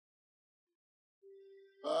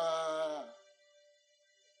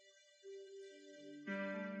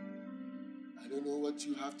don't know what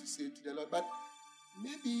you have to say to the Lord, but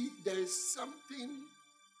maybe there is something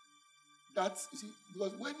that, you see,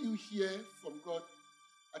 because when you hear from God,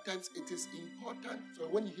 at times it is important, so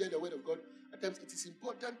when you hear the word of God, at times it is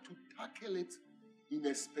important to tackle it in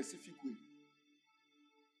a specific way.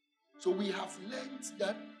 So we have learned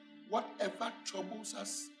that whatever troubles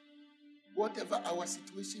us, whatever our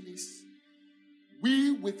situation is,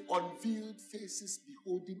 we with unveiled faces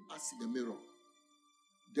beholding us in the mirror,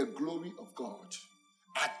 the glory of God,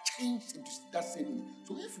 are changed into that same image.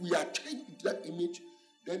 So if we are changed into that image,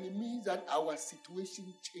 then it means that our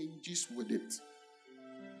situation changes with it.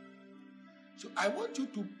 So I want you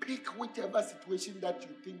to pick whichever situation that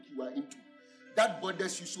you think you are into, that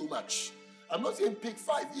bothers you so much. I'm not saying pick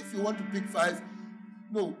 5. If you want to pick 5,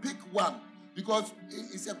 no, pick 1, because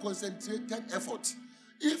it's a concentrated effort.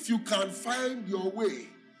 If you can find your way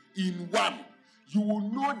in 1, you will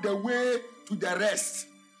know the way to the rest,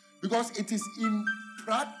 because it is in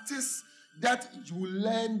practice that you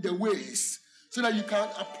learn the ways so that you can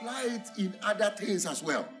apply it in other things as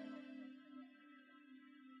well.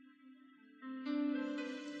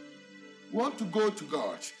 You want to go to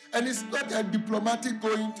God, and it's not a diplomatic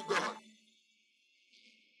going to God.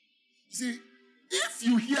 See, if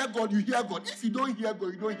you hear God, you hear God. If you don't hear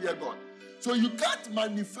God, you don't hear God. So you can't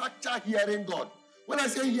manufacture hearing God. When I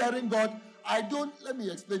say hearing God, let me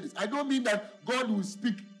explain this. I don't mean that God will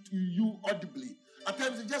speak to you audibly. At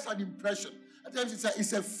times it's just an impression. At times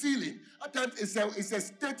it's a feeling. At times it's a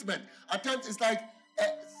statement. At times it's like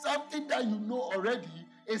something that you know already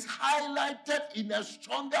is highlighted in a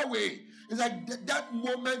stronger way. It's like that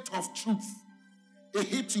moment of truth. It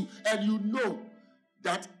hits you and you know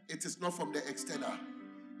that it is not from the external.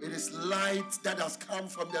 It is light that has come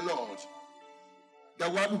from the Lord. The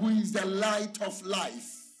one who is the light of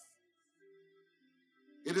life.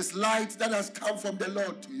 It is light that has come from the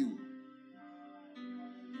Lord to you.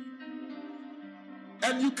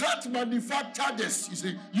 And you can't manufacture this, you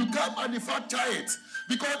see. You can't manufacture it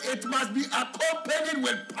because it must be accompanied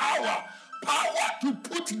with power. Power to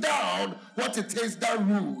put down what it is that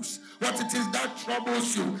rules, what it is that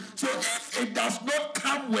troubles you. So if it does not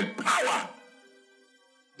come with power,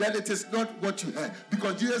 then it is not what you heard.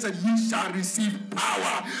 Because Jesus said, "You shall receive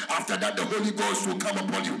power." After that, the Holy Ghost will come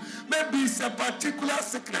upon you. Maybe it's a particular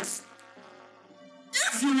sickness.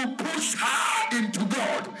 If you will push hard into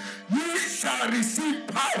God, you shall receive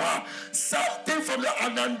power. Something from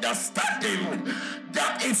an understanding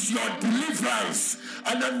that is your deliverance.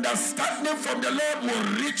 An understanding from the Lord will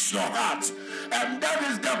reach your heart. And that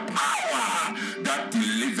is the power that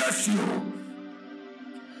delivers you.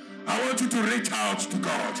 I want you to reach out to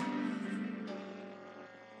God.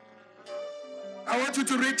 I want you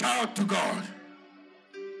to reach out to God.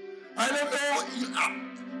 I don't know.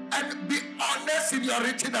 And be honest in your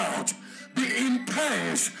reaching out. Be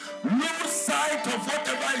intense. Lose sight of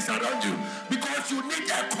whatever is around you. Because you need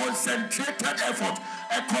a concentrated effort.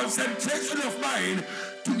 A concentration of mind.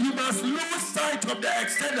 You must lose sight of the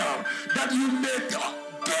external. That you may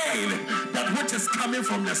gain that which is coming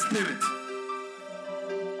from the Spirit.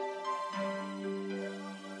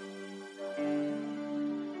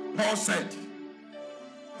 Paul said,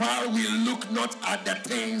 "While we look not at the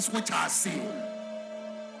things which are seen,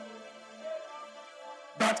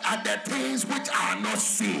 but at the things which are not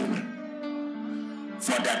seen.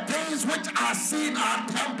 For the things which are seen are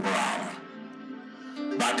temporal,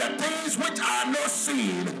 but the things which are not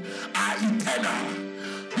seen are eternal."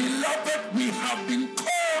 Beloved, we have been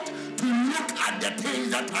called to look at the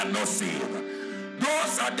things that are not seen.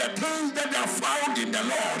 Those are the things that are found in the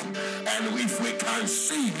Lord. And if we can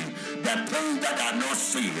see the things that are not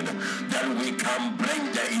seen, then we can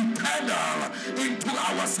bring the eternal into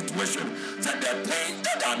our situation. So the things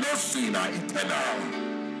that are not seen are eternal.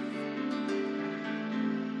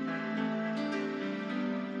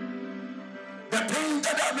 The things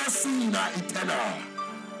that are not seen are eternal.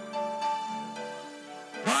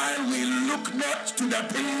 While we look not to the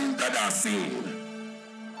things that are seen,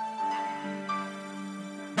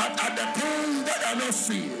 but at the things that are not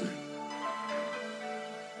seen.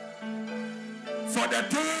 For the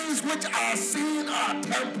things which are seen are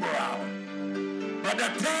temporal, but the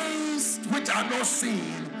things which are not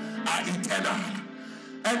seen are eternal.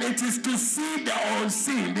 And it is to see the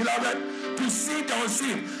unseen, beloved, to see the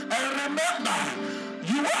unseen. And remember,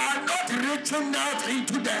 you are not reaching out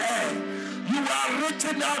into the air. You are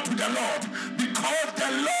reaching out to the Lord, because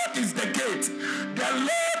the Lord is the gate. The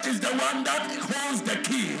Lord is the one that holds the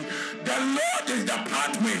key. The Lord is the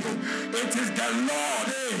pathway. It is the Lord,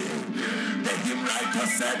 the songwriter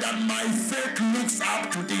said that my faith looks up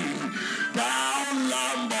to thee, thou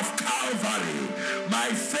Lamb of Calvary. My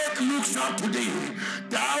faith looks up to thee,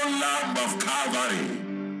 thou Lamb of Calvary.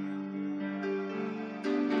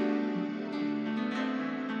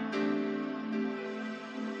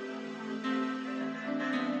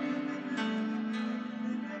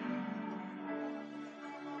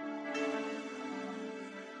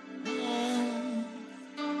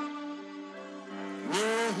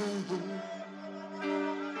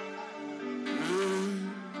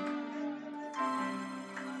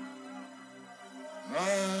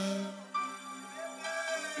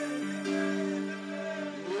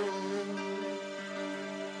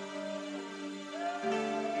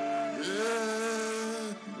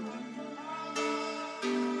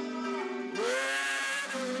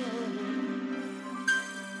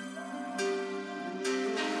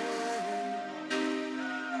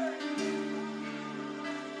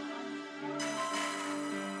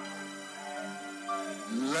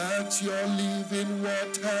 Let your living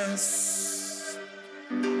waters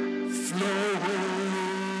flow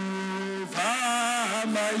over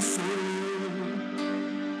my soul.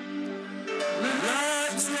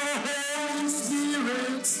 Let your Holy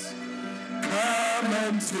Spirit come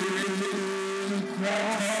and take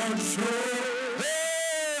control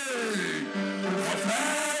of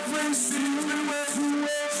every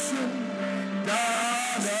situation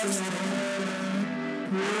that has come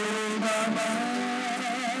through my mind.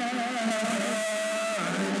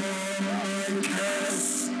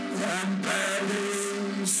 And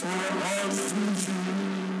burdens for unto you,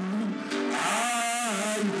 I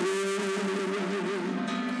will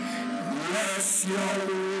bless your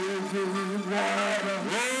living water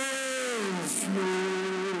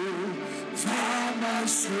flow from my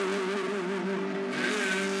soul.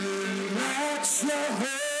 Let your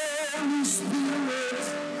Holy Spirit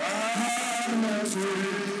come and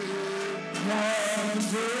take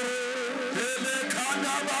control.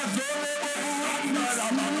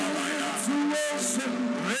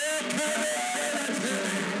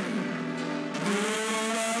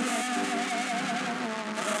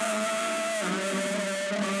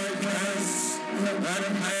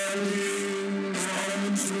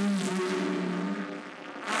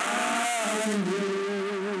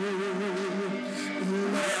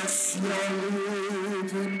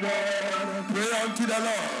 Pray unto the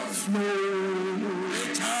Lord.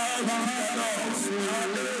 Reach out to the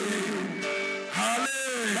Lord.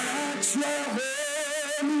 Hallelujah. Let your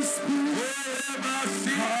Holy Spirit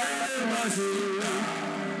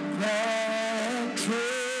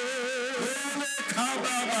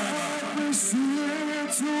every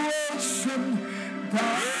situation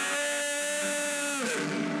that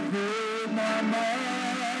my mind.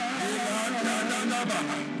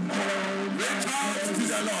 Reach out to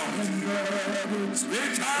the Lord.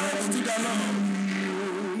 Reach out to the Lord.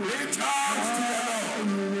 Reach out to the Lord.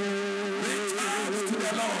 Reach out to the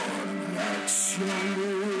Lord.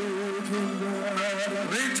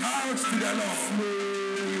 Reach out to the Lord.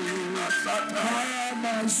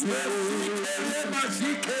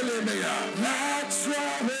 Let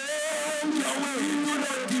your way, do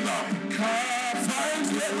not give up. Find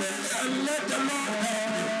your way and let the Lord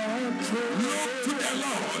help you. Look to the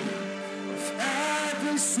Lord.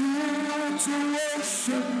 Every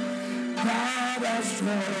situation that has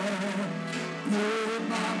troubled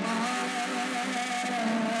my mind,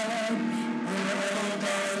 all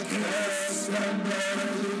my cares and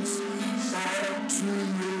burdens unto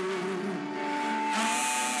you, I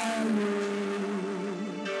will.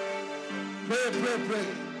 Pray.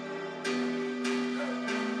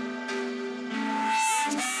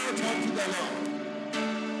 Shout unto the Lord.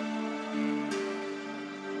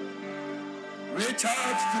 Reach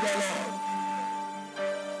out to the Lord.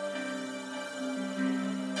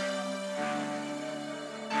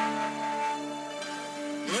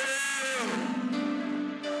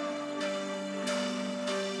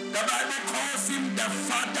 The Bible calls him the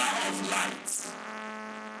Father of lights.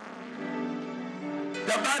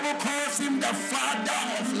 The Bible calls him the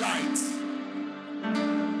Father of lights.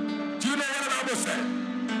 Do you know what the Bible said?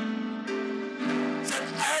 It said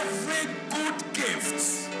every good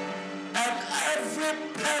gift and every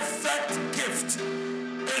perfect gift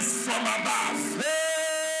is from above.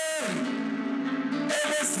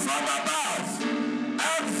 It is from above.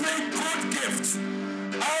 Every good gift,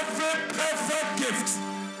 every perfect gift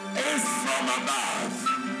is from above.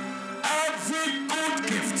 Every good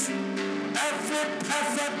gift, every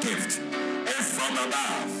perfect gift is from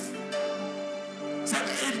above. So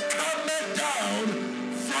it cometh down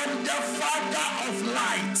from the Father of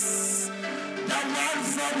lights, the one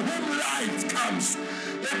from whom light comes.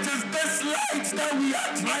 It is this light that we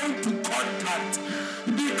are trying to contact,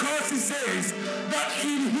 because he says that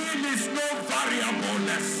in him is no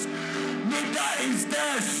variableness, neither is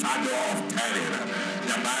there a shadow of turning.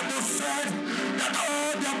 The Bible said that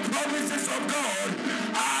all the promises of God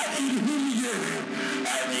are in him, yea,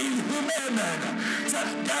 and in him, amen. So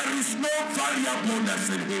there is no variableness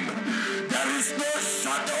in him. There is no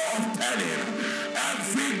shadow of turning.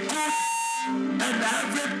 Every good and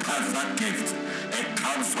every perfect gift, it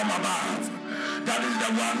comes from above. That is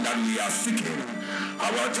the one that we are seeking. I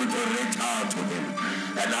want you to reach out to him.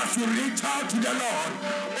 And as you reach out to the Lord,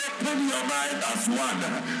 open your mind as one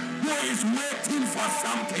who is waiting for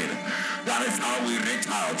something. That is how we reach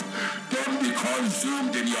out. Don't be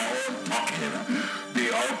consumed in your own talking. Be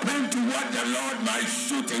open to what the Lord might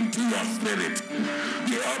shoot into your spirit.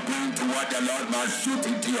 Be open to what the Lord might shoot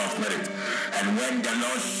into your spirit. And when the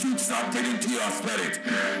Lord shoots something into your spirit,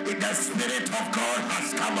 the Spirit of God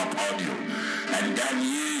has come upon you. And then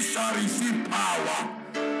ye shall receive power.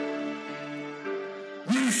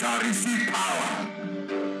 Ye shall receive power.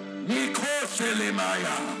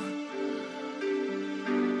 Nikoselemaya.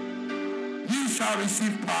 Ye shall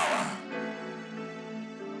receive power.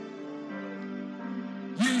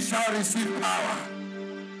 Ye shall receive power.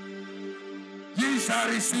 Ye shall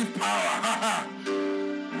receive power.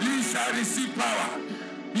 Ye shall receive power.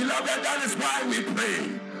 Beloved, that is why we pray.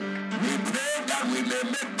 We pray that we may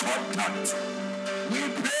make contact. We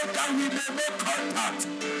pray that we may make contact.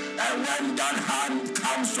 And when that hand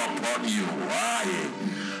comes upon you,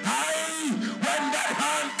 when that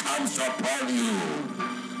hand comes upon you,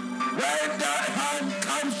 when that hand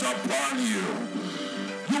comes upon you,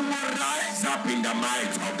 you will rise up in the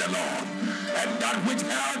might of the Lord. And that which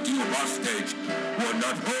held you hostage will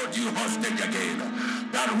not hold you hostage again.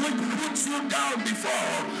 That which put you down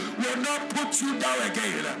before will not put you down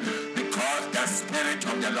again, because the Spirit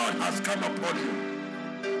of the Lord has come upon you.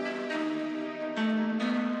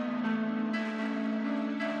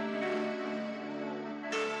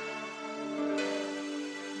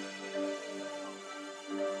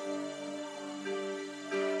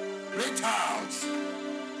 Reach out.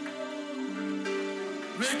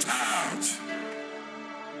 Reach out.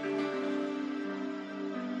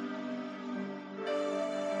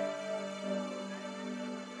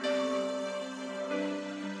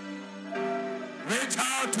 Reach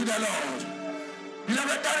out to the Lord.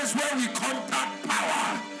 Beloved, that is where we contact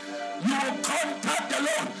power. You will contact the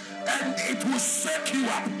Lord and it will shake you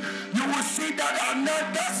up. You will see that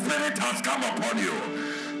another spirit has come upon you.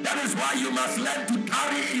 That is why you must learn to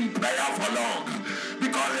tarry in prayer for long.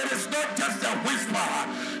 Because it is not just a whisper.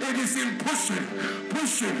 It is in pushing,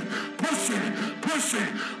 pushing, pushing, pushing,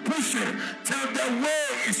 pushing, till the way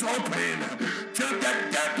is open, till the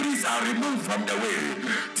debris are removed from the way,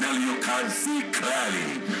 till you can see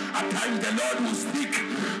clearly. At times the Lord will speak,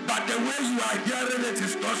 but the way you are hearing it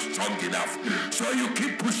is not strong enough. So you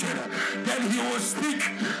keep pushing. Then he will speak,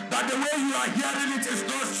 but the way you are hearing it is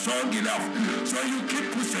not strong enough. So you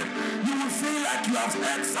keep pushing. You will feel like you have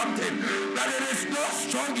heard something, but it is not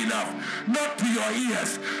strong enough. Not to your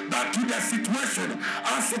ears, but to the situation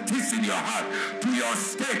as it is in your heart, to your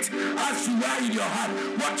state as you are in your heart.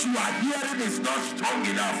 What you are hearing is not strong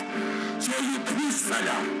enough. So you push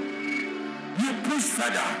further. You push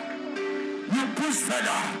further. You push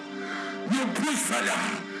further. You push further.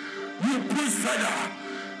 You push further.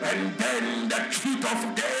 And then the truth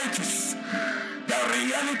of the ages, the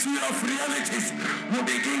reality of realities will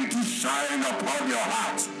begin to shine upon your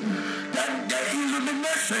heart. Then the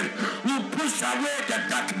illumination will push away the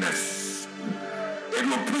darkness. It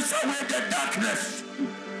will push away the darkness.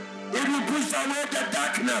 It will push away the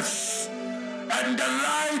darkness. And the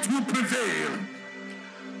light will prevail.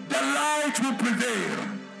 The light will prevail.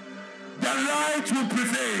 The light will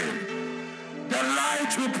prevail. The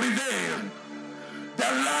light will prevail.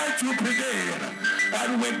 The light will prevail.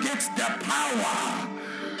 And with it the power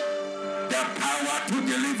to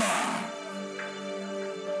deliver.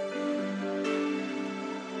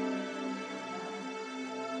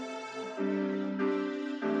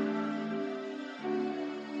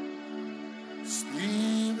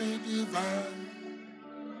 Spirit divine,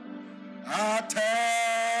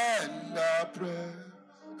 attend our prayer.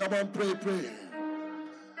 Come on, pray, pray.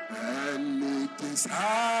 And make this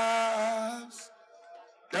house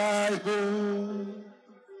thy home.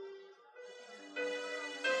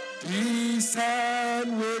 Descend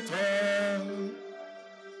with all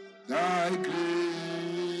thy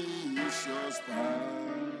gracious power.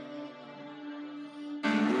 Oh,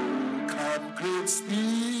 come, great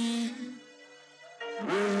Spirit,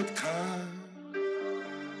 come.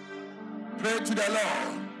 Pray to the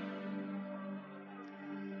Lord.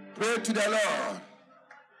 Pray to the Lord.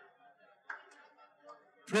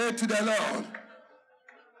 Pray to the Lord.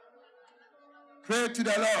 Pray to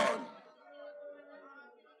the Lord.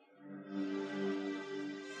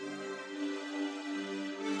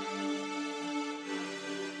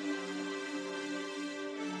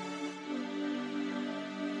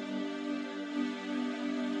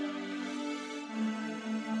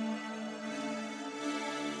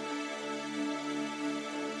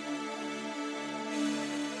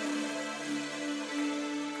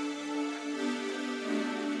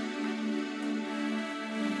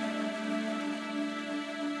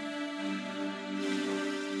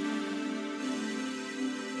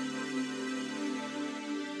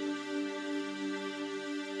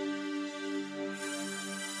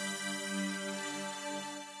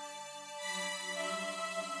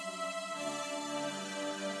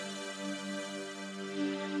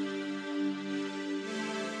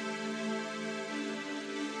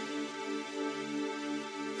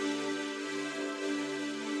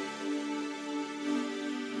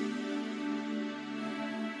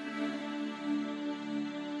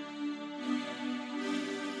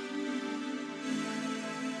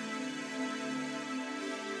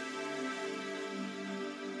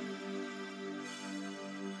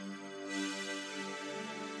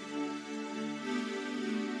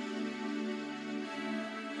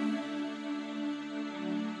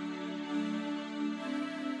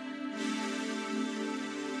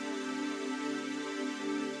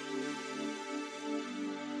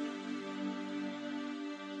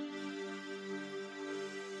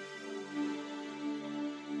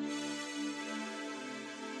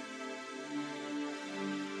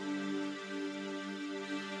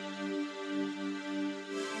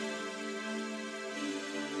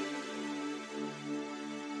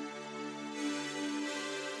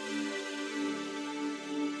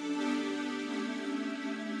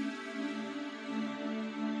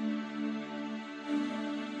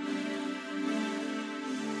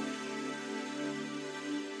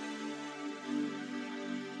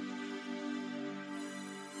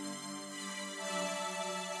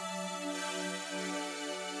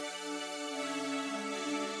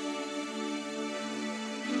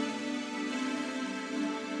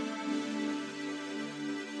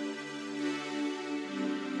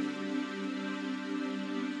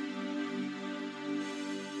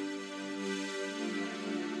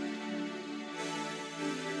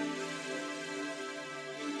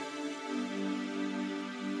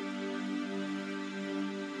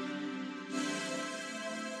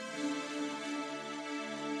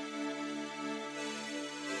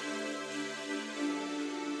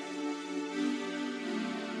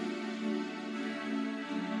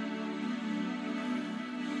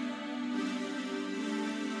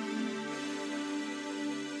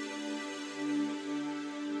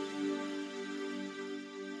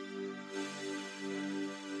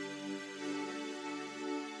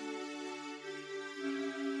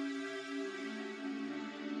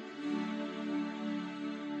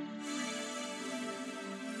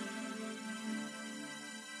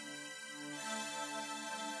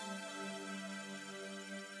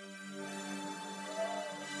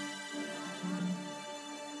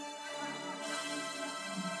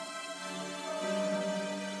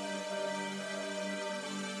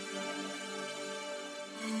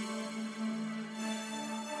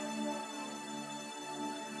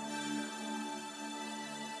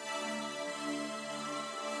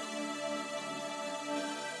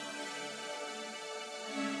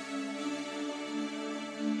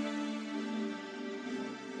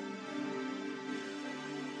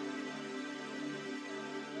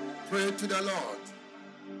 Pray to the Lord.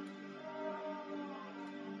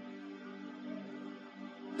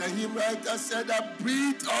 The hymn writer said that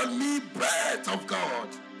breathe on me, breath of God.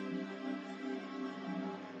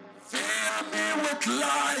 Fill me with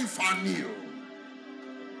life anew.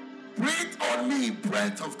 Breathe on me,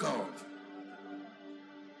 breath of God.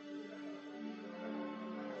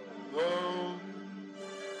 Oh.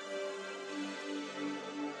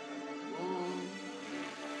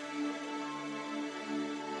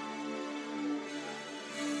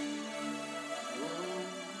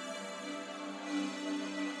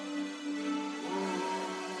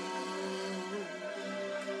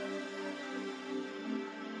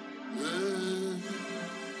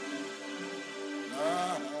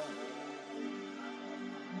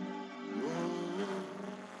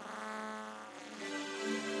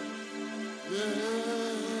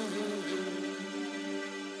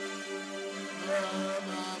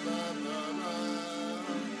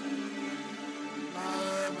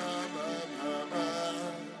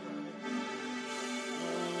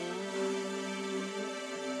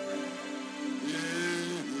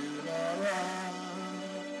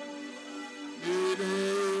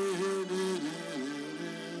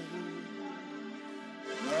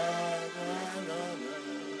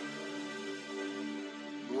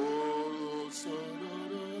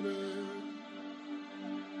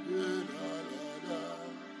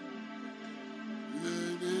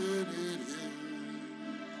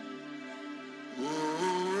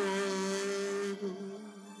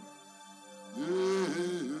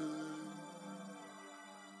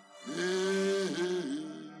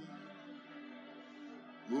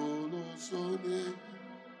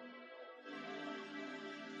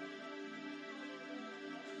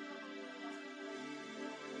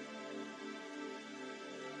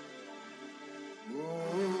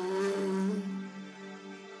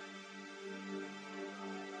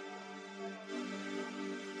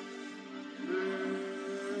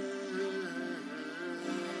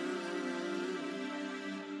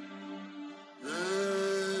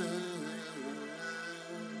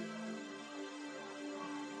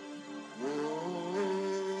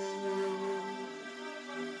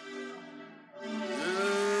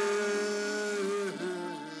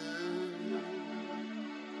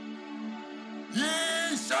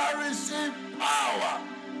 Ye shall receive power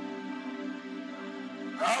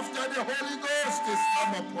after the Holy Ghost is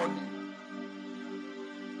come upon you.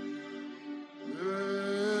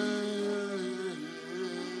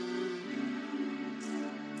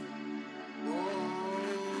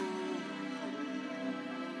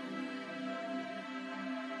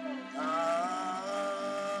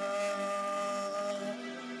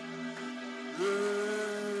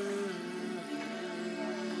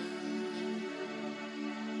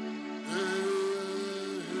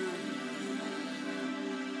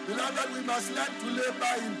 Beloved, we must learn to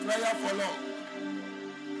labor in prayer for long.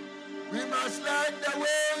 We must learn the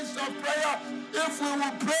ways of prayer. If we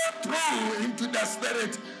will pray through into the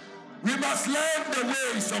Spirit, we must learn the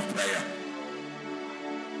ways of prayer.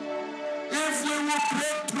 If we will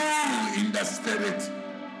pray through in the Spirit,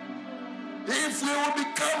 if we will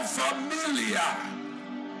become familiar,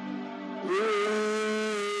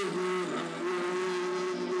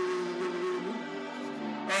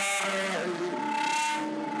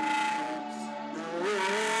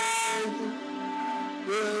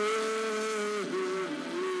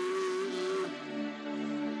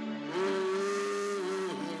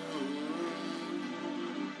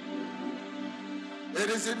 it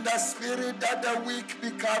is in the Spirit that the weak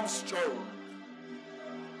become strong.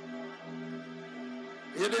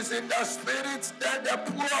 It is in the Spirit that the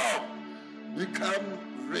poor become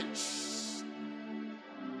rich.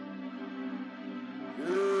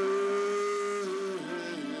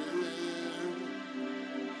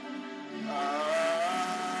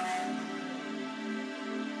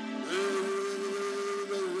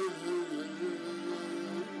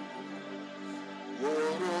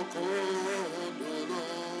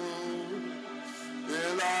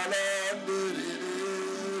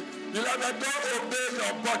 Beloved, don't obey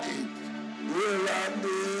your body.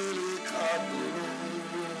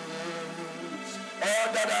 All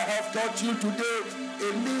that I have taught you today,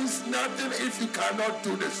 it means nothing if you cannot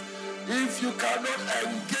do this. If you cannot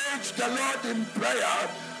engage the Lord in prayer,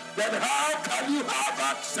 then how can you have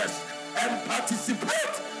access and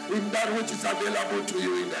participate in that which is available to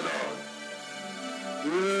you in the Lord?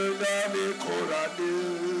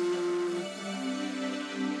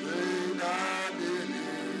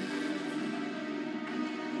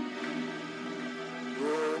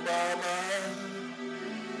 Oh mama,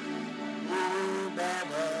 oh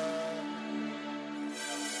mama,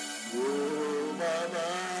 oh mama,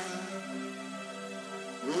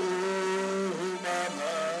 oh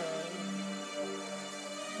mama,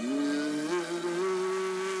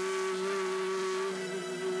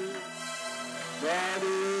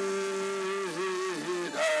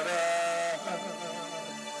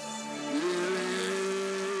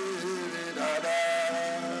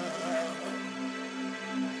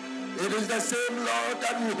 It is the same Lord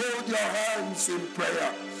that will hold your hands in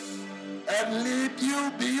prayer and lead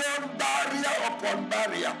you beyond barrier upon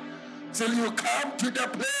barrier till you come to the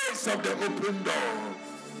place of the open door.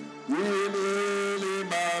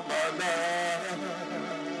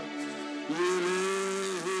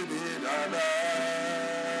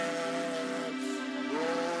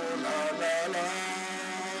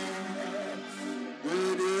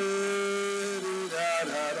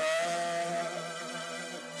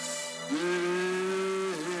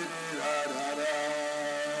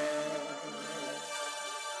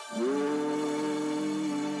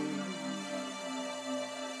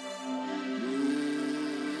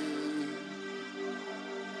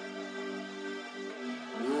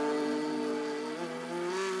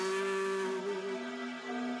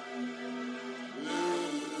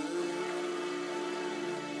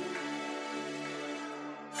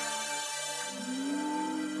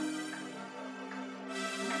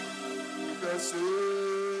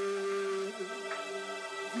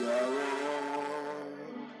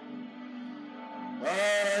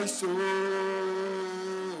 My soul,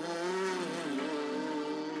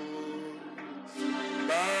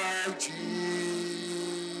 my Jesus,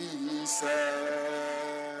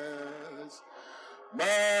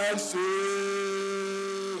 my Savior.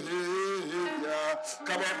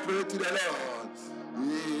 Come on, pray to the Lord.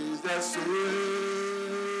 He is the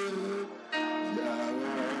Savior.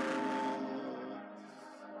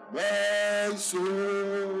 My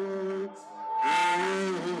soul.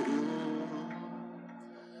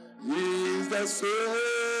 He is the Savior.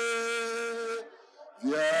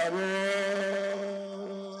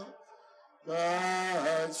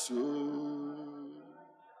 My soul.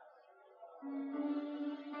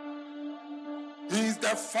 He is the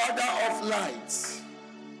Father of lights,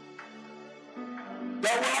 the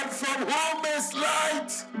one from whom is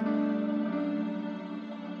light.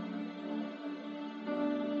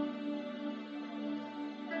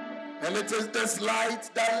 And it is this light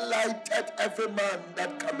that lighteth every man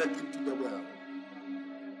that cometh into the world.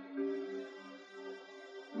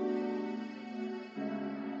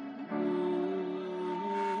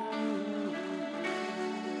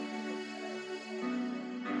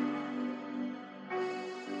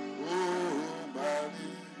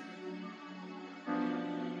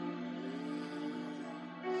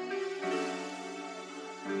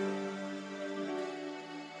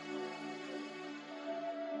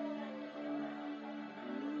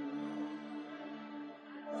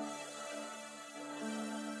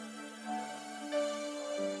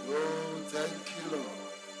 Thank you, Lord.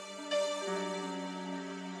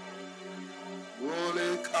 Ole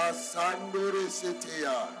kasandore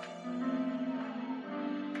setea.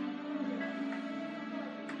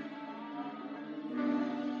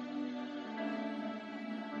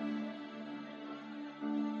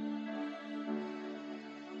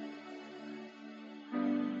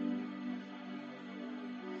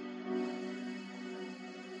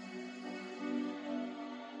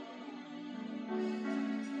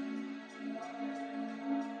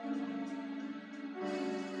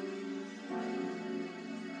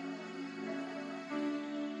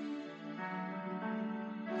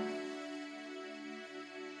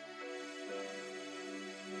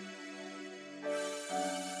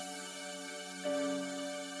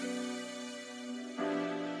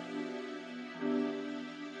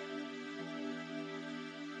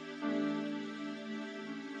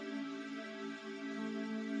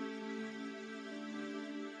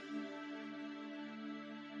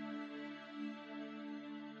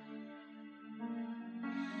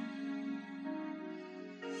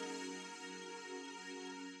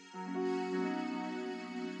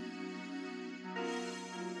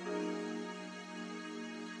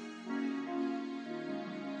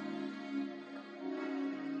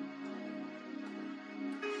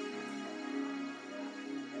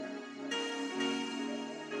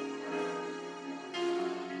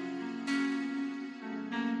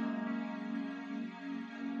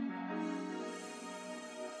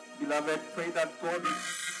 Beloved, pray that God will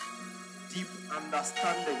deep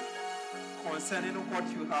understanding concerning what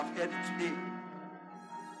you have heard today.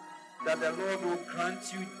 That the Lord will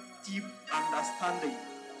grant you deep understanding.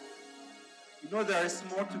 You know there is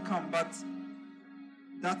more to come, but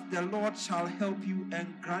that the Lord shall help you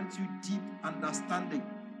and grant you deep understanding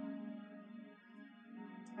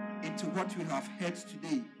into what you have heard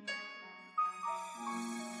today.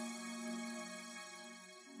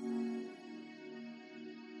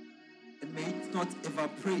 And may it not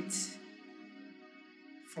evaporate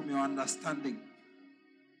from your understanding.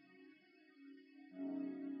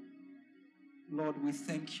 Lord, we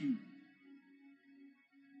thank you.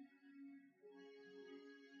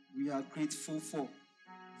 We are grateful for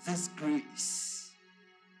this grace.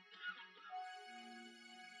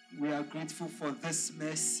 We are grateful for this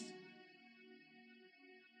mercy.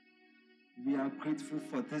 We are grateful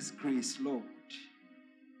for this grace, Lord.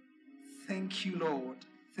 Thank you, Lord.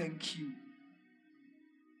 Thank you.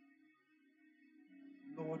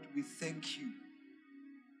 Lord, we thank you.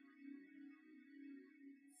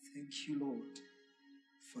 Thank you, Lord,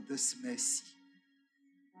 for this mercy.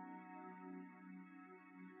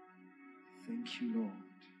 Thank you, Lord.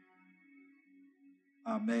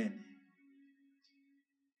 Amen.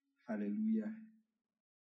 Hallelujah.